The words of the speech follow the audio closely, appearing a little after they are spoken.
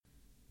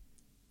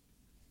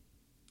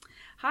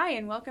Hi,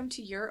 and welcome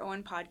to Your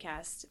Own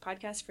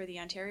podcast for the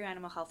Ontario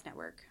Animal Health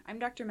Network. I'm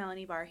Dr.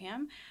 Melanie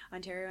Barham,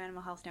 Ontario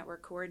Animal Health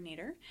Network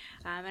Coordinator,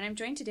 and I'm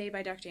joined today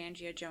by Dr.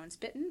 Andrea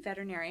Jones-Bitton,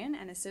 veterinarian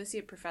and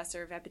Associate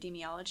Professor of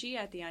Epidemiology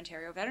at the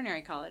Ontario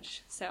Veterinary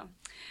College.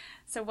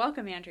 So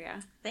welcome,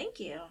 Andrea. Thank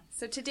you.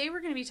 So today we're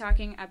going to be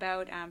talking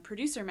about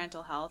producer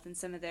mental health and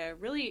some of the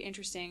really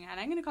interesting, and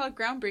I'm going to call it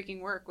groundbreaking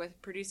work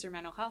with producer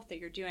mental health that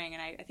you're doing.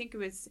 And I think it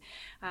was,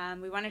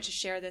 we wanted to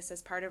share this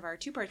as part of our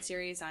two-part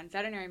series on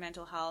veterinary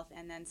mental health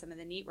and then some of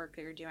the neat work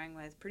that you're doing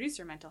with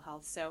producer mental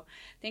health. So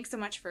thanks so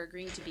much for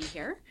agreeing to be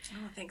here.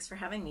 Oh, thanks for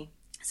having me.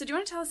 So do you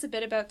want to tell us a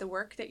bit about the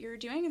work that you're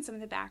doing and some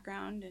of the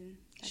background and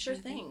that Sure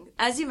kind of thing.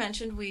 As you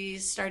mentioned, we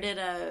started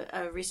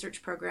a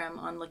research program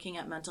on looking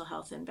at mental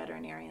health in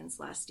veterinarians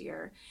last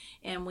year.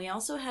 And we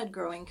also had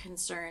growing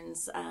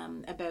concerns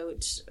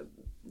about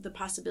the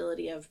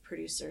possibility of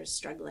producers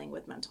struggling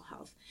with mental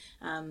health.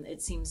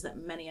 It seems that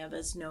many of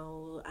us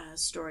know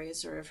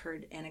stories or have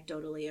heard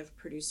anecdotally of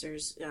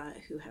producers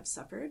who have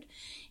suffered.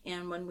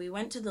 And when we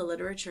went to the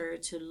literature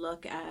to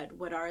look at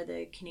what are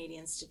the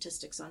Canadian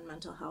statistics on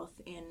mental health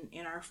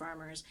in our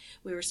farmers,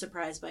 we were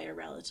surprised by a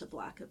relative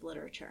lack of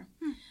literature.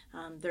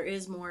 There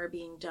is more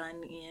being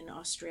done in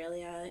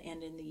Australia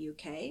and in the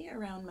UK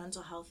around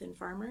mental health in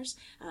farmers,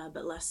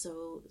 but less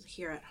so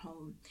here at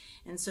home.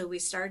 And so we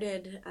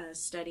started a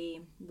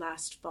study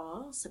last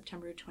fall,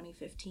 September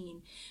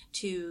 2015,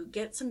 to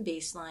get some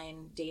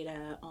baseline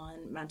data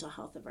on mental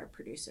health of our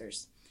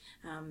producers.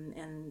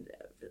 And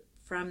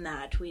from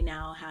that, we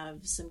now have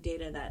some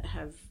data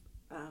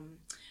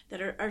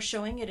that are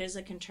showing it is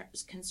a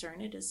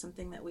concern. It is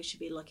something that we should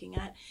be looking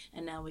at,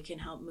 and now we can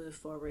help move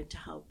forward to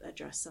help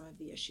address some of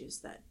the issues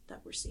that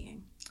we're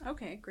seeing.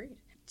 Okay, great.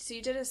 So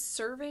you did a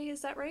survey,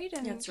 is that right?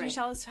 And That's can right. you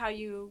tell us how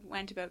you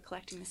went about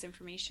collecting this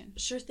information?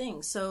 Sure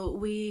thing. So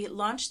we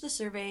launched the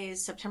survey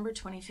September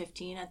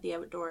 2015 at the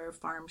Outdoor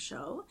Farm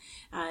Show.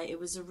 It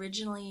was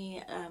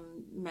originally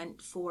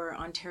meant for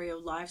Ontario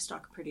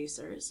livestock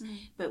producers,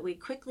 but we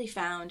quickly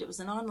found, it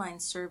was an online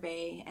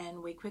survey,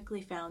 and we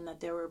quickly found that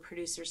there were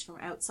producers from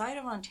outside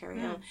of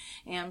Ontario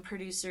and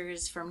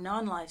producers from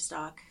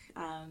non-livestock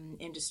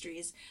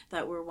industries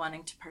that were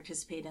wanting to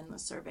participate in the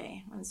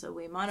survey. And so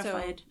we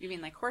modified... So you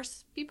mean like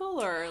horse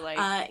people or like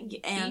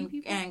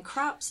and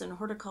crops and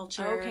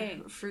horticulture,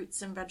 Okay.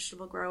 fruits and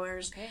vegetable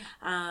growers. Okay.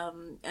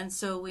 And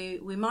so we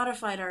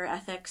modified our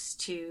ethics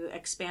to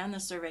expand the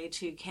survey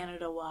to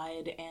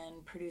Canada-wide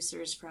and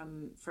producers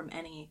from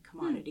any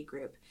commodity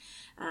group.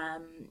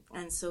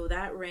 And so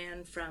that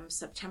ran from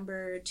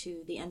September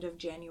to the end of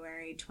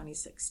January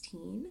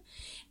 2016.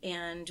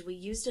 And we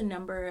used a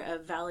number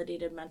of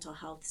validated mental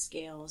health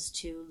scales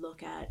to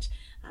look at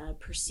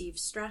perceived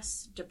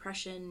stress,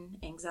 depression,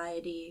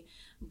 anxiety,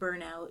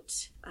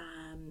 burnout,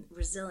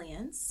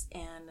 resilience,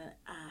 and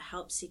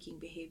help-seeking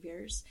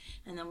behaviors.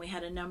 And then we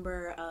had a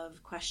number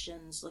of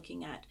questions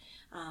looking at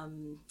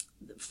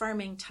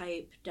farming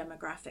type,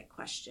 demographic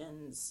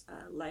questions,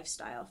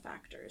 lifestyle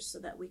factors, so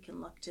that we can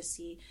look to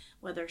see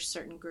whether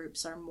certain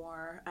groups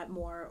are at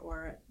more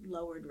or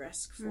lowered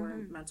risk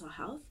for mental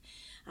health.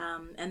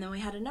 And then we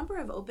had a number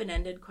of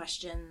open-ended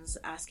questions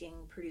asking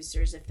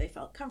producers if they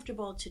felt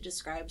comfortable to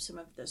describe some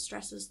of the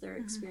stresses they're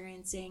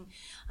experiencing,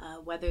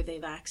 whether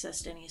they've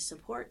accessed any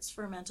supports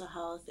for mental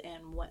health,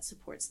 and what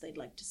supports they'd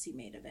like to see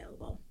made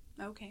available.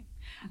 Okay.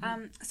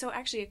 So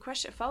actually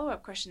a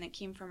follow-up question that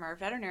came from our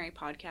veterinary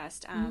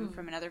podcast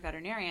from another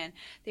veterinarian,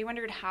 they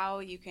wondered how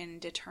you can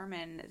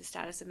determine the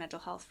status of mental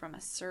health from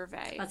a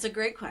survey. That's a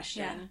great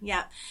question.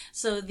 Yeah.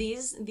 So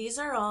these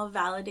are all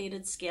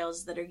validated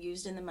scales that are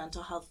used in the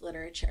mental health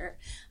literature.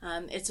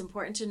 It's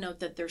important to note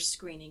that they're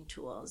screening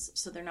tools.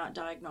 So they're not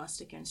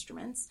diagnostic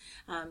instruments.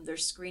 They're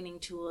screening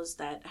tools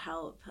that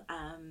help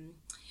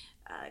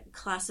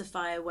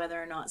classify whether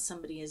or not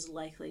somebody is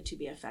likely to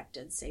be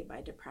affected, say,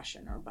 by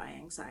depression or by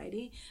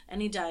anxiety.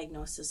 Any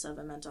diagnosis of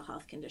a mental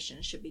health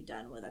condition should be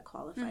done with a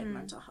qualified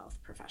mental health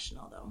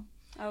professional, though.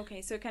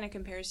 Okay, so it kind of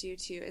compares you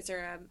to, is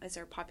there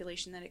a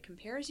population that it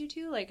compares you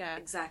to? Like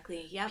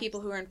Exactly, yeah.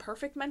 People who are in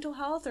perfect mental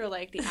health, or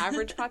like the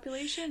average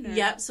population? Or?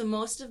 Yep, so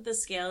most of the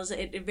scales,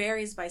 it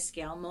varies by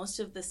scale. Most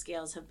of the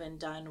scales have been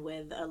done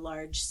with a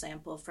large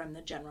sample from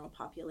the general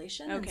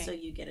population. Okay. And so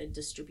you get a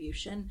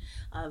distribution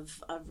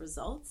of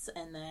results.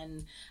 And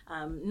then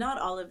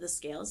not all of the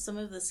scales. Some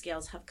of the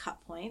scales have cut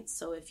points.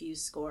 So if you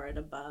score it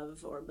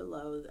above or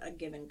below a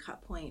given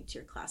cut point,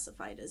 you're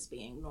classified as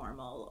being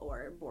normal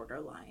or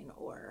borderline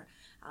or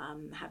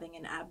having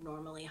an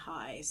abnormally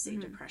high, say,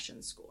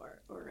 depression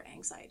score or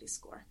anxiety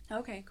score.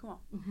 Okay, cool.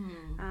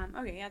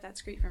 Okay, yeah,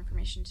 that's great for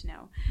information to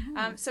know.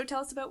 So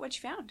tell us about what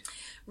you found.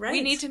 Right.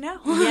 We need to know.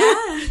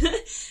 Yeah.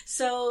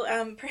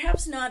 So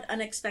perhaps not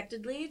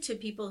unexpectedly to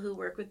people who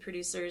work with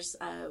producers,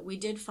 we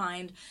did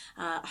find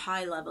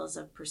high levels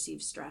of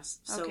perceived stress.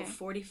 So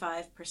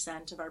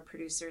 45% of our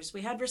producers,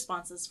 we had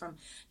responses from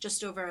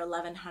just over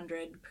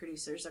 1,100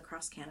 producers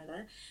across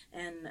Canada,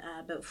 and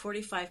about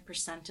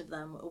 45% of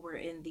them were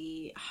in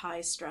the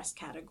high stress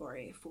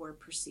category for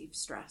perceived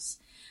stress.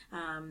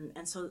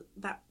 And so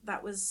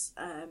that was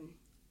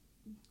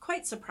quite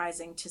quite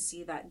surprising to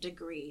see that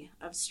degree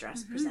of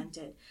stress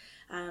presented.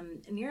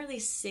 Nearly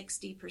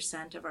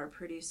 60% of our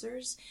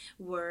producers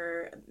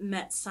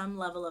met some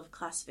level of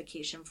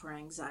classification for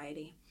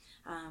anxiety.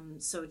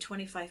 So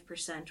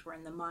 25% were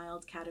in the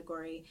mild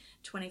category,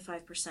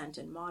 25%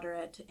 in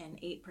moderate, and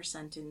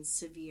 8% in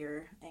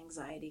severe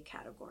anxiety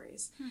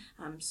categories.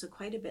 So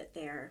quite a bit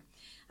there.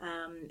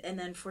 And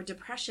then for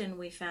depression,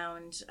 we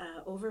found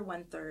over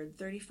 1/3,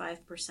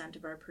 35%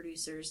 of our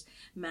producers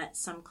met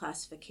some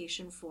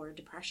classification for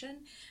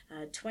depression,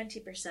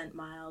 20%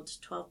 mild,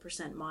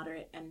 12%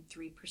 moderate, and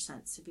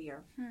 3%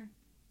 severe.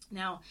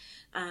 Now,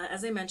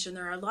 as I mentioned,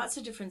 there are lots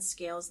of different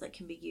scales that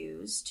can be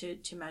used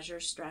to measure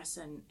stress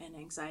and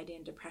anxiety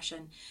and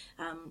depression.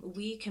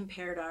 We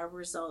compared our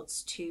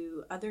results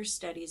to other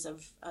studies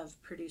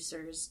of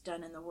producers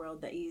done in the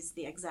world that use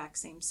the exact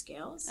same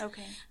scales.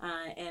 Okay.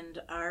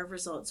 And our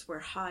results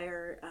were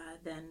higher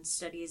than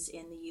studies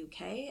in the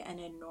UK and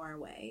in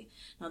Norway.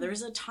 Now, there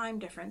is a time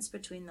difference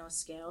between those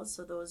scales,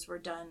 so those were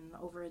done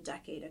over a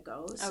decade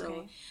ago.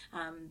 So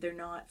they're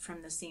not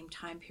from the same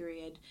time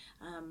period.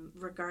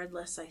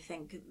 Regardless, I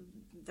think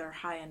they're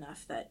high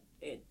enough that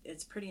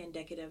it's pretty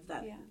indicative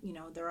that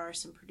there are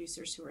some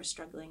producers who are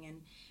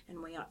struggling,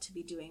 and we ought to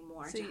be doing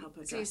more to help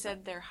address. So you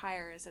said they're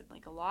higher. Is it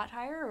like a lot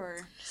higher,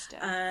 or just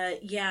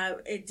yeah,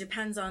 it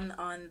depends on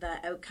the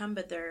outcome,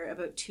 but they're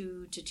about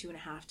 2 to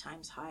 2.5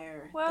 times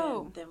higher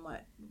than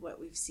what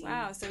we've seen.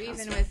 Wow. So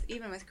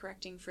even with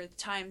correcting for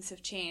times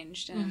have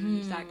changed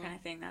and that kind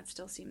of thing, that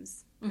still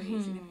seems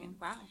pretty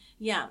significant. Wow.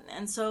 Yeah,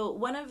 and so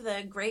one of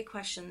the great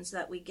questions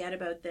that we get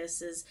about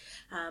this is,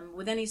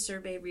 with any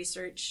survey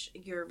research,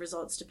 your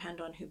results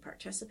depend on who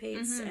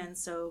participates, and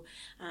so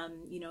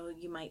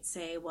you might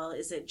say, well,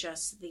 is it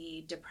just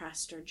the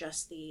depressed or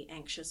just the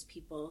anxious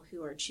people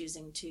who are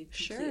choosing to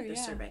complete the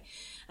survey?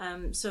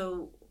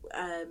 So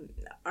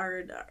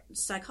our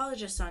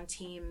psychologists on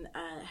team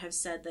have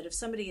said that if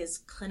somebody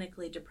is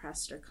clinically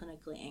depressed or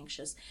clinically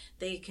anxious,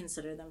 they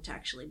consider them to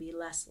actually be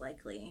less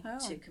likely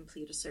to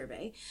complete a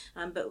survey.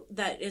 But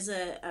that is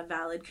a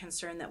valid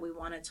concern that we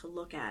wanted to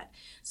look at.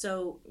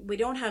 So we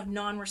don't have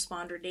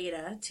non-responder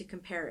data to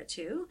compare it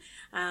to.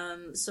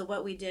 So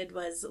what we did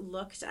was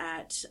looked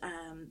at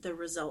the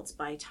results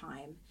by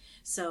time.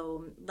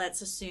 So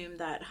let's assume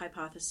that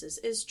hypothesis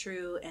is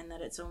true and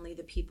that it's only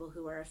the people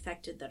who are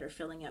affected that are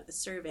filling out the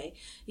survey.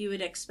 You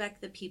would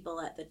expect the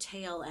people at the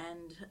tail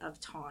end of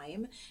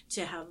time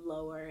to have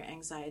lower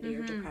anxiety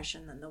or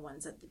depression than the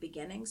ones at the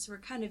beginning. So we're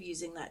kind of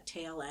using that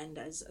tail end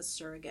as a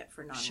surrogate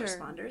for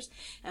non-responders.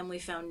 And we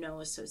found no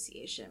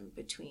association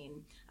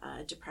between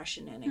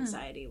depression and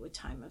anxiety with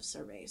time of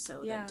survey.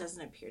 So that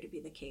doesn't appear to be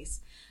the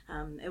case.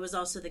 It was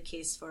also the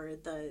case for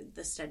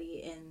the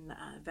study in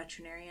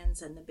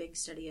veterinarians and the big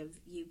study of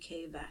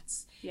UK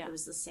vets. It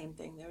was the same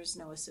thing. There was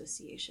no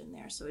association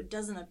there. So it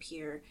doesn't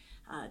appear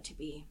to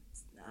be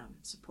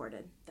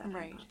supported, that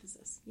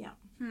hypothesis.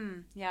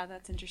 Yeah,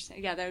 that's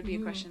interesting. Yeah, that would be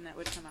a question that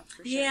would come up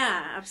for sure.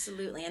 Yeah,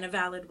 absolutely. And a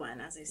valid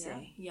one, as I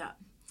say. Yeah.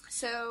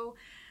 So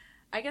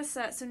I guess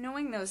so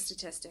knowing those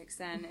statistics,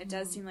 then it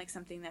does seem like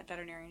something that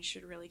veterinarians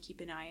should really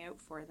keep an eye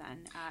out for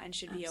then, and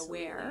should be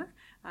aware.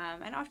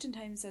 And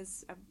oftentimes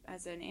as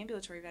an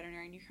ambulatory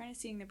veterinarian, you're kind of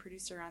seeing the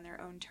producer on their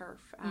own turf.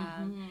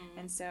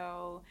 And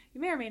so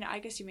you may or may not, I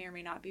guess you may or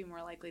may not be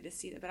more likely to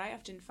see that, but I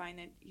often find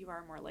that you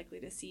are more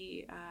likely to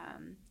see,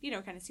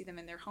 kind of see them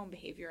in their home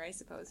behavior, I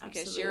suppose,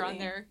 because you're on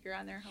their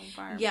home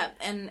farm. Yeah,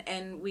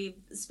 and we've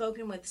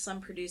spoken with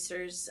some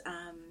producers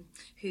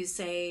who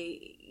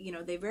say,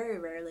 they very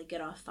rarely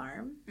get off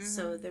farm.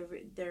 So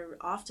they're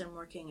often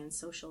working in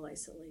social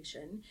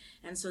isolation,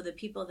 and so the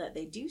people that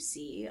they do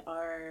see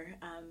are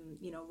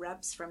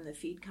reps from the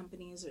feed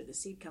companies or the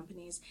seed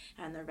companies,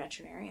 and they're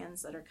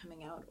veterinarians that are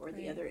coming out, or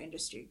the other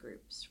industry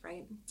groups,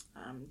 right?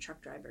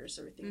 Truck drivers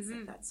or things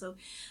like that. So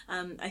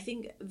I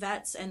think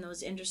vets and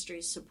those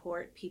industries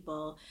support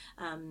people,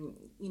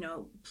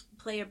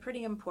 play a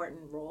pretty important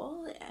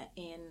role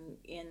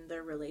in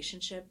their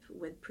relationship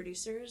with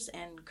producers,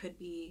 and could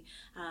be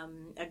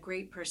a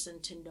great person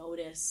to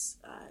notice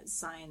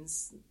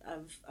signs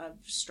of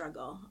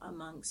struggle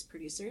amongst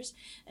producers,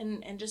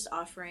 and just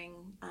offering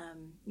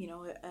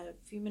a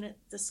few minute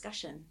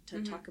discussion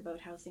to talk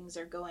about how things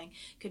are going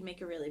could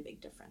make a really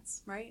big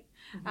difference. Right.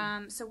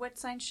 So what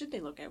signs should they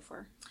look out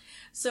for?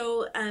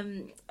 So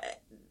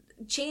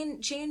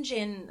change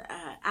in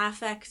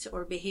affect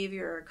or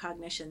behavior or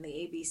cognition, the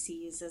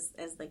ABCs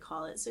as they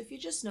call it. So if you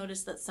just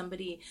notice that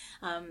somebody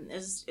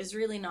is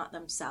really not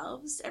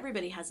themselves,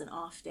 everybody has an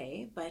off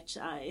day, but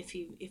if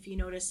you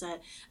notice a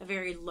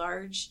very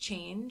large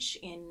change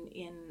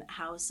in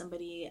how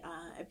somebody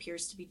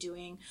appears to be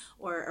doing,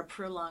 or a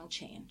prolonged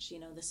change,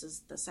 this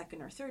is the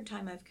second or third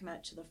time I've come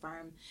out to the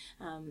farm,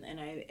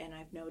 and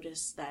I've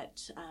noticed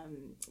that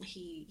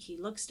he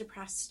looks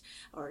depressed,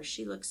 or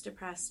she looks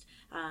depressed,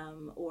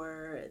 or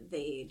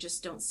they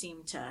just don't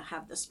seem to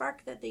have the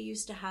spark that they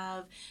used to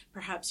have.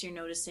 Perhaps you're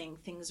noticing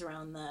things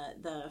around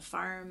the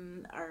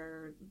farm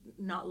are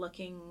not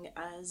looking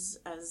as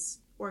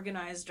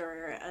organized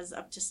or as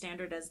up to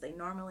standard as they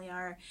normally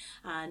are,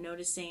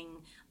 noticing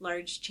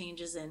large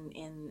changes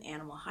in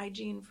animal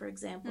hygiene, for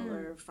example,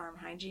 or farm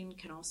hygiene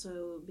can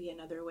also be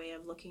another way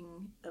of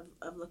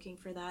looking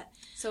for that.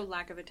 So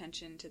lack of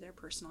attention to their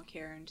personal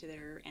care and to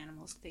their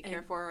animals they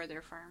care for, or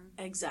their farm.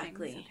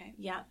 Exactly. Things. Okay.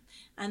 Yeah.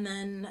 And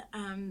then,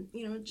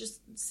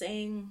 just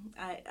saying,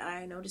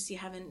 I notice you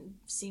haven't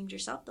seemed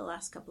yourself the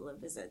last couple of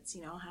visits.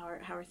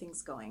 How are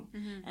things going?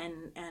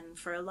 And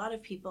for a lot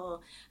of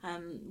people,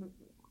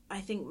 I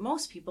think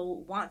most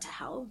people want to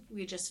help.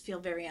 We just feel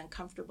very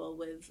uncomfortable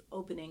with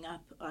opening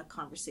up a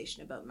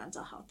conversation about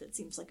mental health. It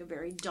seems like a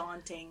very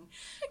daunting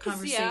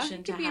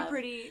conversation to have. It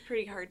could be a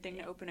pretty hard thing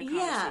to open a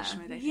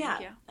conversation with, I think.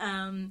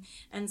 Yeah.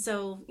 And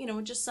so,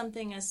 just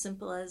something as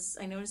simple as,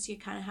 I notice you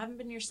kind of haven't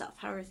been yourself.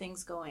 How are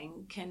things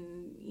going?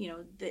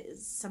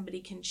 Somebody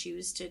can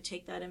choose to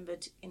take that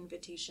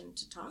invitation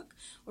to talk,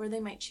 or they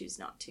might choose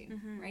not to,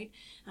 right?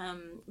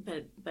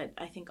 But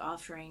I think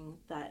offering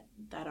that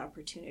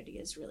opportunity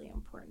is really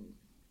important.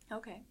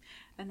 Okay.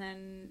 And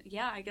then,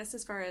 I guess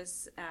as far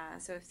as,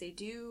 so if they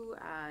do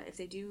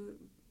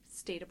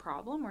state a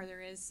problem or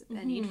there is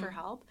a need for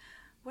help,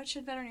 what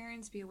should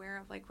veterinarians be aware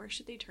of? Like, where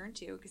should they turn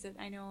to? Because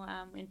I know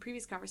in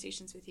previous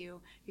conversations with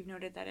you, you've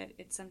noted that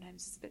it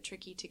sometimes is a bit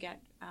tricky to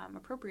get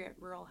appropriate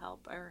rural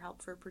help or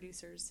help for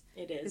producers.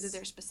 It is. Because of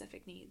their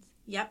specific needs.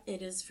 Yep,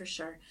 it is for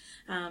sure.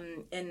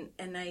 And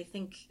I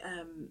think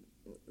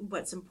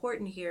what's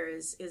important here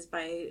is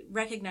by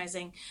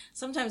recognizing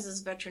sometimes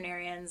as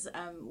veterinarians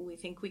we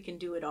think we can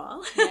do it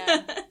all.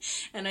 Yeah.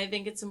 And I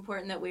think it's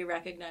important that we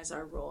recognize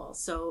our role.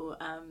 So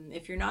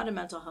if you're not a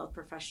mental health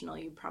professional,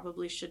 you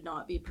probably should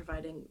not be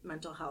providing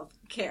mental health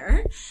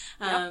care.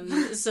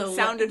 So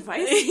sound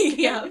advice.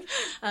 Yeah.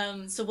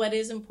 So what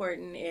is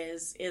important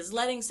is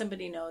letting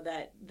somebody know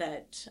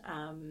that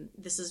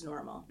this is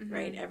normal,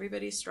 right?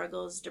 Everybody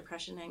struggles.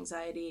 Depression,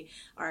 anxiety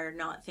are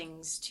not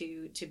things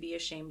to be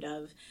ashamed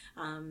of.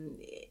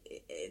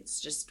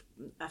 It's just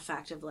a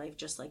fact of life,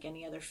 just like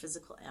any other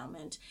physical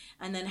ailment.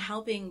 And then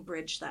helping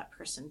bridge that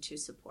person to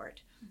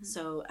support.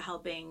 So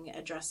helping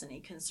address any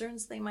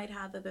concerns they might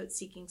have about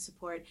seeking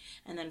support,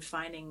 and then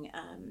finding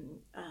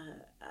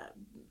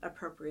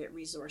appropriate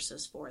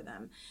resources for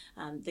them.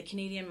 The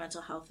Canadian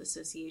Mental Health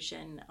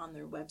Association on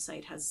their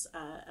website has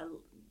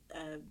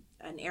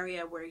an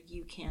area where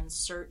you can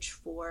search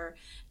for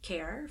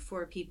care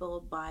for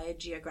people by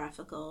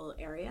geographical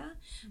area.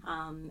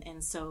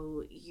 And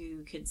so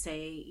you could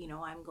say,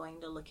 I'm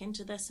going to look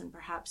into this, and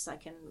perhaps I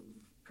can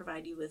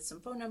provide you with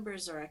some phone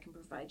numbers, or I can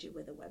provide you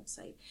with a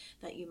website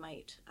that you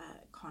might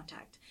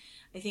contact.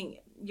 I think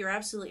you're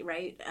absolutely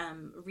right.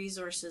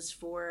 Resources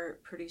for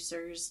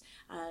producers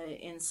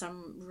in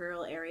some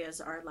rural areas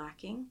are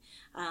lacking.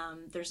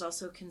 There's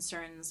also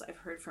concerns I've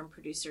heard from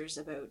producers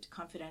about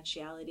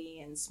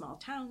confidentiality in small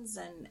towns,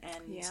 and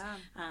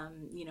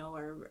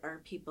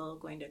are people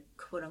going to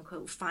quote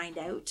unquote find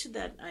out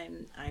that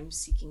I'm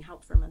seeking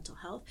help for mental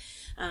health?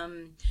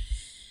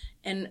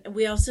 And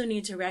we also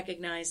need to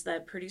recognize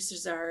that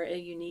producers are a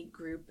unique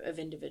group of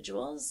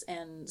individuals,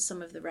 and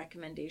some of the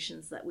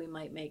recommendations that we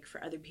might make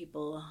for other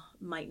people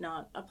might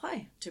not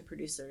apply to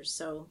producers.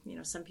 So,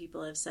 some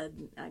people have said,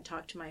 I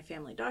talked to my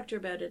family doctor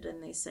about it,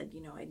 and they said,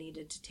 I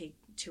needed to take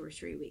 2 or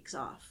 3 weeks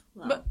off.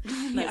 Well,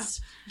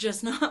 that's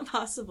just not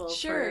possible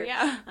for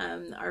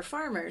our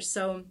farmers.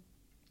 So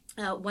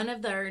one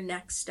of our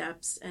next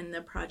steps in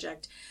the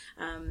project,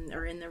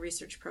 or in the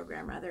research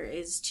program rather,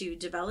 is to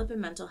develop a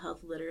mental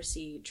health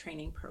literacy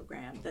training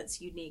program that's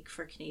unique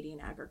for Canadian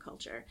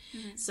agriculture.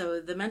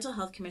 So the Mental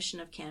Health Commission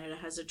of Canada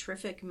has a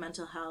terrific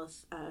mental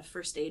health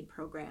first aid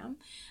program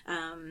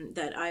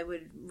that I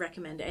would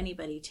recommend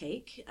anybody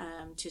take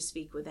to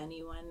speak with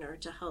anyone, or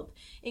to help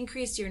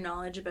increase your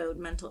knowledge about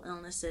mental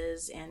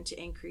illnesses and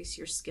to increase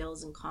your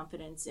skills and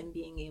confidence in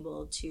being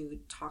able to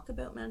talk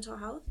about mental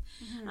health.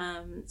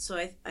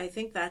 So I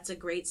think that's a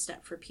great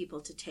step for people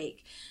to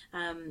take.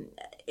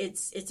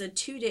 It's a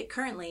 2-day,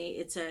 currently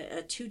it's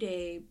a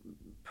 2-day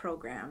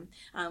program,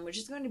 which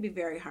is going to be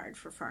very hard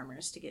for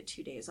farmers to get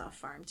 2 days off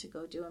farm to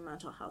go do a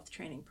mental health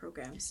training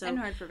program. So, and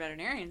hard for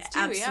veterinarians too.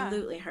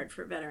 Absolutely hard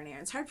for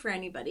veterinarians, hard for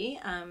anybody,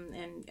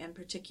 and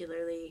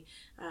particularly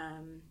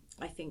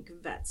I think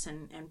vets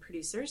and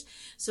producers.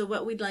 So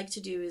what we'd like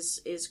to do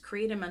is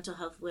create a mental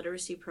health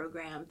literacy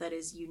program that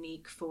is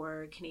unique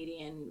for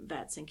Canadian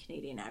vets and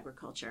Canadian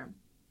agriculture.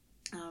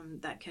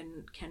 That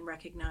can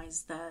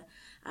recognize the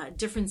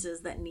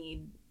differences that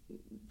need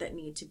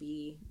to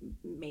be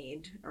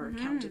made or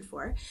accounted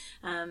for.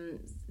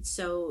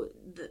 So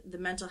the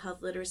mental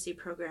health literacy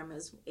program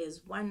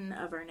is one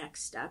of our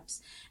next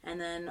steps.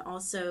 And then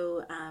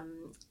also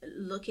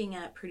looking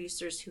at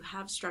producers who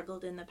have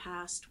struggled in the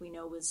past. We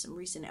know with some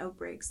recent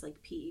outbreaks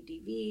like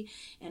PEDV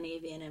and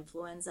avian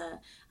influenza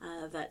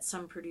that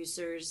some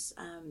producers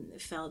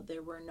felt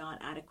there were not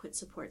adequate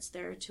supports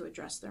there to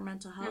address their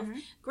mental health.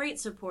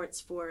 Great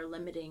supports for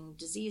limiting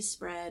disease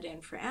spread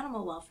and for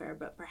animal welfare,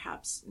 but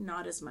perhaps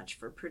not as much much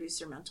for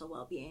producer mental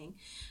well-being.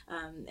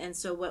 And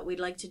so what we'd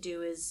like to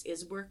do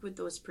is work with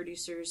those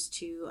producers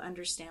to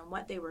understand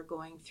what they were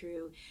going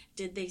through.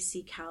 Did they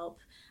seek help?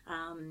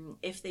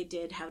 If they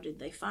did, how did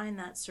they find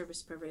that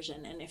service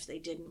provision? And if they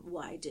didn't,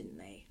 why didn't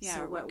they? Yeah,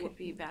 so what could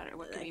be better?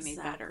 What could be made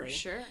better?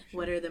 Sure.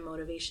 What are the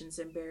motivations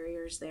and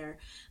barriers there?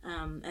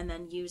 And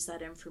then use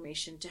that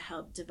information to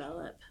help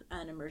develop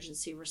an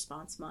emergency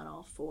response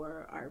model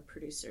for our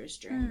producers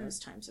during those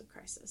times of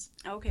crisis.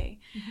 Okay.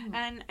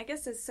 And I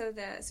guess so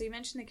you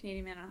mentioned the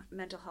Canadian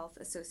Mental Health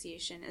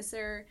Association. Is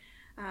there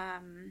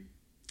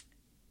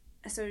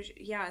so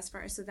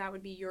that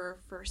would be your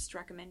first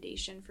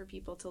recommendation for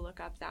people to look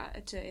up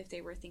if they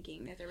were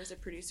thinking that there was a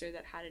producer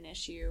that had an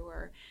issue,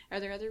 or are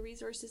there other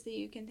resources that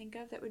you can think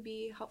of that would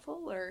be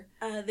helpful? Or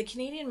the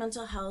Canadian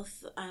Mental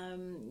Health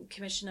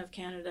Commission of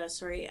Canada,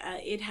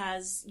 it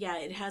has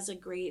a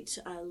great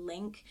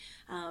link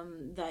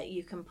that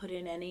you can put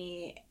in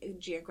any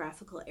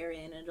geographical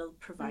area, and it'll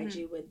provide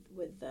you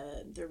with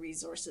the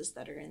resources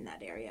that are in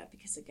that area,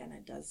 because again,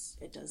 it does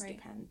right.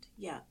 depend.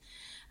 Yeah.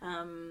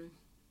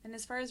 And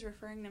as far as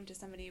referring them to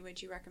somebody,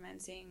 would you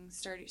recommend saying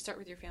start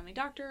with your family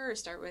doctor, or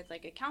start with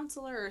like a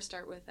counselor, or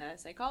start with a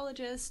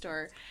psychologist,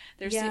 or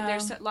there's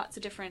lots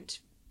of different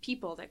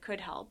people that could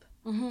help?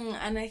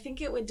 And I think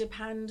it would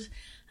depend.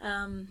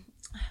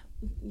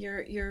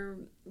 Your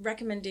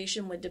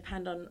recommendation would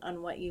depend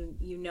on what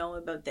you know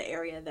about the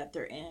area that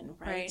they're in,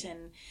 right?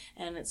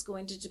 And it's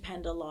going to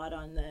depend a lot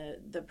on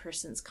the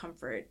person's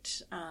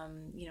comfort.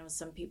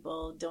 Some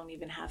people don't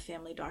even have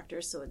family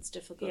doctors, so it's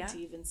difficult to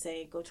even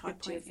say go talk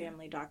to a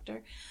family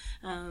doctor.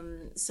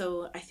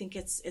 So I think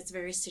it's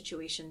very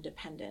situation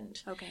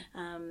dependent. Okay.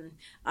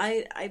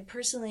 I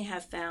personally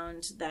have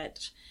found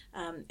that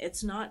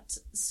it's not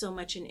so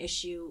much an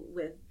issue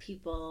with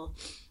people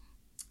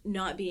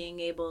not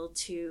being able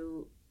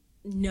to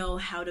know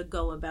how to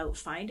go about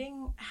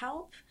finding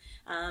help.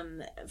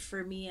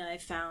 For me, I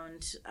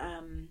found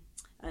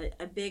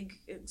a big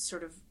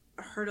sort of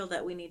hurdle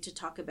that we need to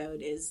talk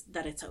about is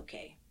that it's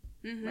okay,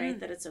 right?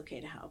 That it's okay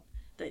to help.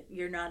 That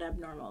you're not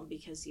abnormal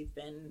because you've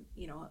been,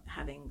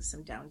 having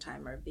some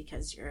downtime, or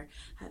because you're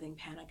having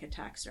panic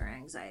attacks or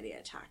anxiety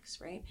attacks,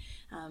 right?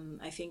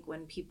 I think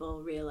when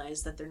people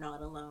realize that they're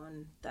not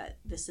alone, that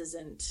this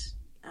isn't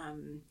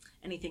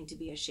anything to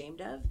be ashamed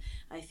of.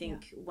 I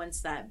think once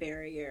that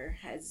barrier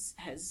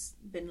has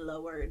been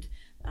lowered,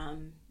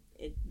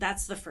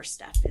 that's the first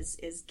step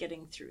is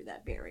getting through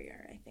that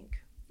barrier, I think.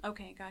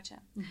 Okay, gotcha.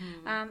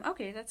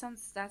 Okay,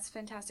 that's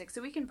fantastic.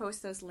 So we can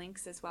post those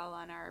links as well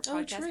on our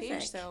podcast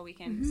page, so we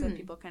can so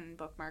people can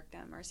bookmark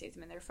them or save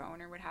them in their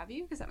phone or what have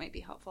you, because that might be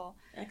helpful.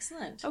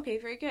 Excellent. Okay,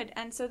 very good.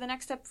 And so the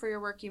next step for your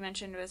work you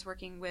mentioned was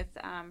working with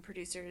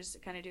producers,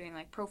 kind of doing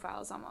like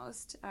profiles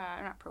almost,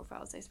 not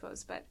profiles, I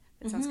suppose, but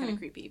it sounds kind of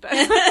creepy, but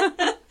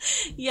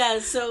yeah.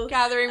 So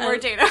gathering more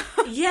data.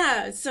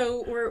 Yeah.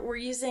 So we're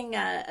using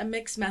a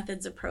mixed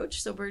methods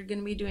approach. So we're going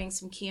to be doing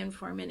some key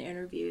informant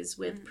interviews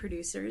with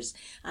producers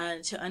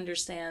to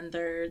understand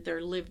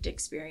their lived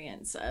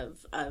experience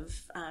of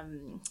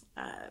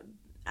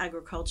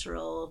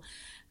agricultural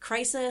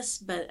crisis,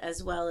 but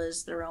as well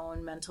as their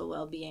own mental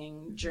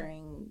well-being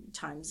during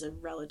times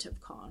of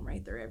relative calm,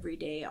 right? Their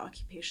everyday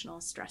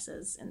occupational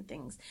stresses and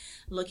things,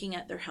 looking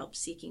at their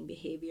help-seeking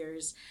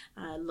behaviors,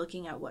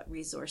 looking at what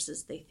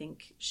resources they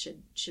think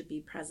should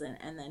be present,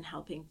 and then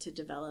helping to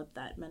develop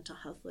that mental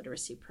health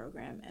literacy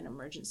program and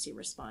emergency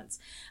response.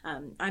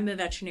 I'm a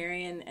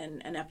veterinarian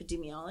and an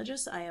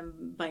epidemiologist. I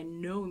am by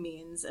no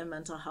means a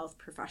mental health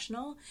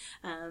professional,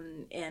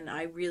 and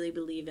I really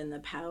believe in the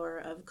power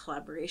of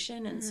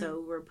collaboration, and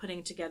so we're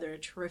putting together a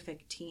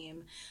terrific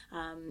team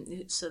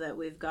so that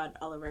we've got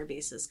all of our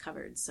bases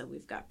covered. So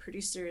we've got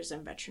producers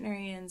and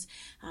veterinarians,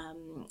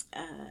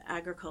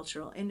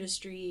 agricultural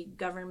industry,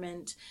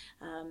 government,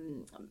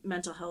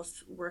 mental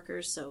health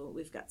workers. So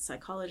we've got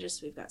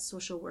psychologists, we've got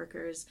social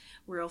workers,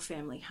 rural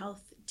family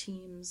health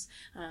teams.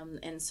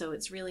 And so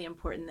it's really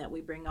important that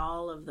we bring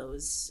all of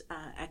those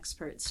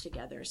experts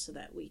together so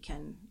that we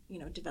can,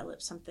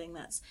 develop something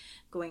that's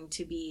going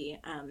to be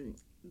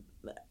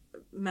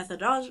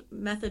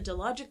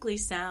methodologically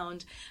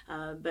sound,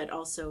 but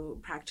also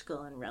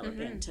practical and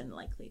relevant and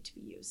likely to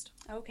be used.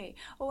 Okay.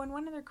 Oh, and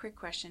one other quick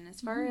question.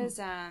 As far as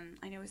I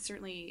know, it's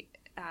certainly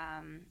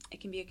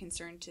it can be a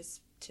concern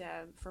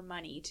for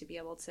money to be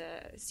able to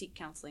seek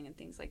counseling and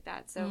things like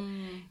that. So,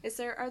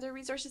 are there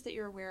resources that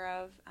you're aware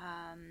of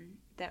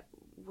that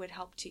would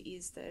help to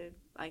ease the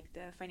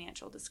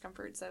financial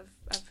discomforts of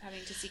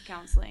having to seek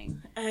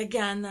counseling?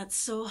 Again, that's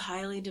so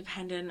highly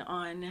dependent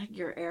on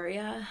your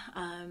area.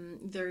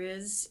 There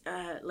is,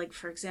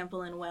 for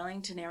example, in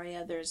Wellington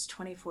area, there's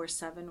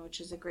 24/7, which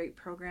is a great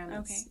program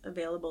that's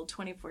available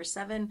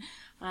 24/7,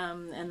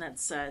 and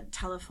that's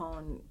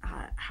telephone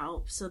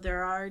help. So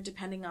there are,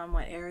 depending on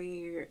what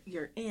area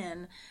you're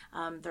in,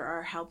 there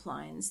are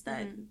helplines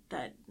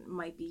that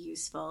might be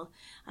useful.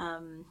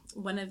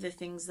 One of the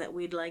things that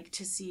we'd like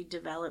to see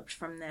developed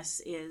from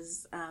this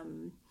is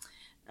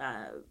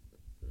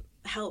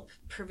help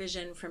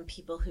provision from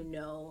people who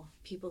know,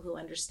 people who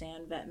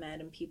understand vet med,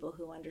 and people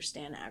who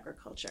understand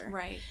agriculture.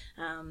 Right.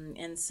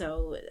 And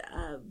so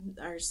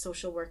our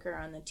social worker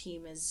on the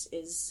team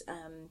is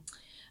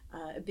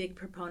a big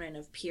proponent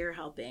of peer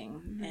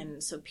helping,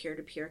 and so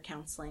peer-to-peer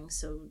counseling.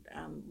 So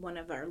one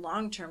of our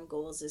long-term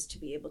goals is to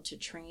be able to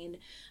train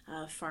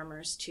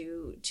farmers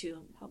to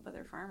help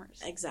other farmers.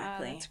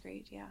 Exactly. That's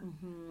great. Yeah,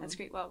 that's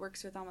great. Well, it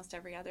works with almost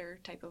every other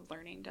type of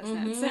learning,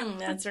 doesn't it? So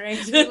that's right.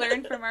 we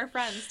learn from our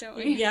friends, don't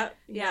we? Yep.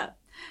 Yeah.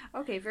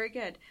 Okay, very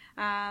good.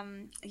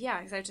 Yeah,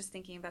 because I was just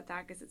thinking about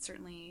that, because it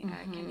certainly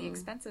can be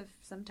expensive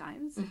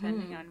sometimes,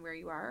 depending on where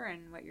you are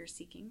and what you're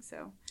seeking.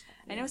 So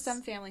I know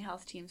some family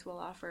health teams will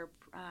offer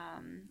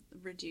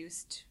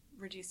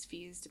reduced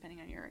fees depending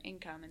on your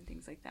income and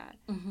things like that.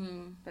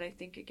 But I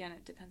think, again,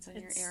 it depends on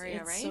your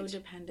area, right? It's so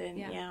dependent,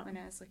 yeah. When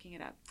I was looking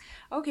it up.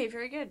 Okay,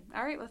 very good.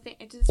 All right, well,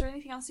 is there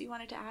anything else that you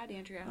wanted to add,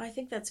 Andrea? I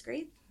think that's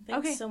great.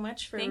 Thanks so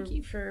much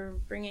for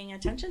bringing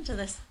attention to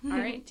this. All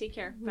right, take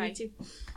care. Bye. You too.